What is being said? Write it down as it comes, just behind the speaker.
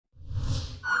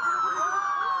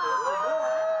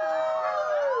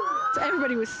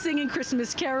Everybody was singing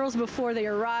Christmas carols before they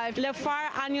arrived. Le Phare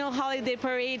annual holiday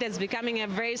parade is becoming a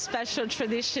very special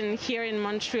tradition here in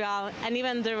Montreal, and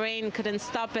even the rain couldn't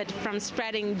stop it from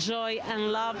spreading joy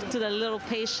and love to the little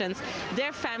patients,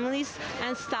 their families,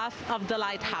 and staff of the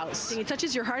lighthouse. It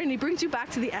touches your heart and it brings you back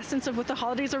to the essence of what the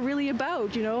holidays are really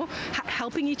about, you know,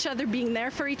 helping each other, being there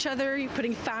for each other,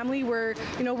 putting family. We're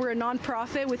a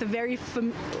non-profit with a very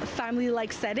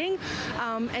family-like setting,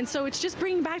 and so it's just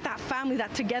bringing back that family,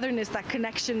 that togetherness, that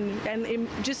connection, and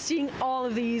just seeing all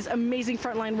of these amazing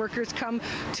frontline workers come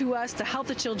to us to help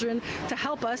the children, to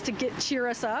help us, to cheer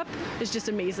us up is just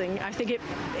amazing. I think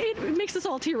it makes us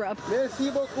all tear up. Merci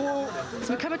beaucoup. It's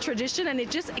become a tradition, and it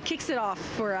kicks it off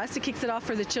for us. It kicks it off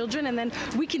for the children, and then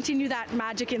we continue that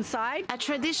magic inside. A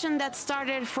tradition that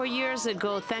started 4 years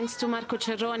ago thanks to Marco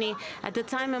Cerroni, at the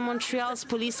time a Montreal's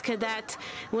police cadet,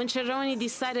 when Cerroni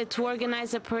decided to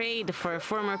organize a parade for a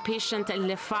former patient at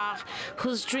Le Phare,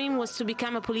 whose dream was to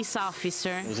become a police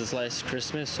officer. It was his last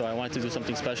Christmas, so I wanted to do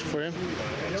something special for him.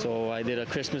 So I did a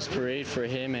Christmas parade for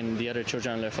him and the other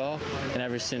children at Le Phare, and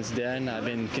ever since then I've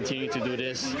been continuing to do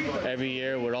this every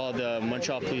year with all the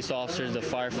Montreal police officers, the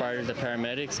firefighters, the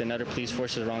paramedics, and other police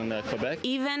forces around Quebec.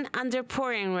 Even under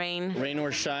pouring rain. Rain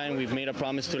or shine, we've made a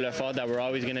promise to Le Phare that we're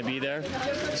always going to be there.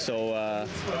 So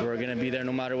we're going to be there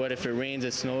no matter what. If it rains,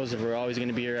 it snows, we're always going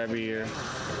to be here every year.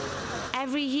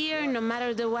 Every year, no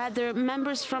matter the weather,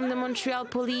 members from the Montreal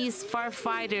Police,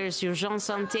 firefighters, Urgence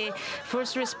Santé,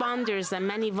 first responders, and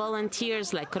many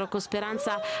volunteers like Rocco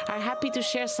Speranza are happy to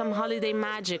share some holiday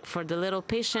magic for the little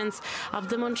patients of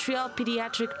the Montreal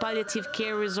Pediatric Palliative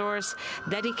Care Resource,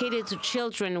 dedicated to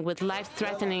children with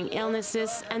life-threatening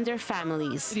illnesses and their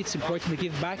families. It's important to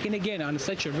give back, and again, on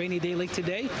such a rainy day like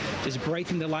today, just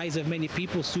brighten the lives of many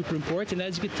people, super important.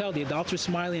 As you can tell, the adults are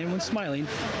smiling, everyone's smiling.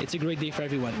 It's a great day for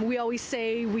everyone. We always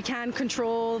say we can't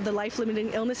control the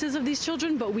life-limiting illnesses of these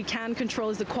children, but we can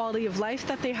control the quality of life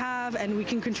that they have, and we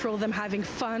can control them having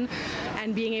fun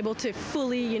and being able to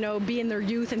fully, be in their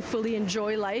youth and fully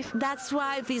enjoy life. That's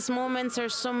why these moments are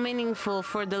so meaningful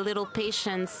for the little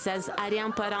patients, says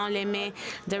Ariane Parent-Lemay,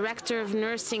 Director of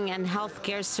Nursing and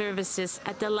Healthcare Services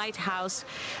at the Lighthouse,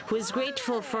 who is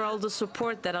grateful for all the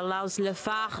support that allows Le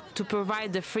Phare to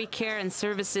provide the free care and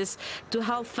services to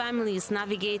help families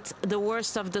navigate the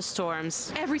worst of the storms.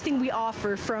 Everything we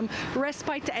offer, from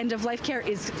respite to end-of-life care,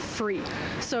 is free.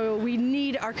 So we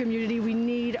need our community, we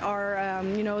need our,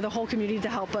 the whole community to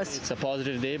help us. It's a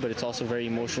positive day, but it's also very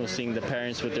emotional seeing the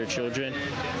parents with their children,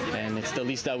 and it's the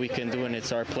least that we can do, and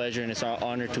it's our pleasure and it's our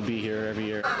honor to be here every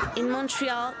year. In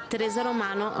Montreal, Teresa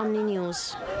Romano, Omni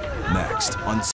News. Next on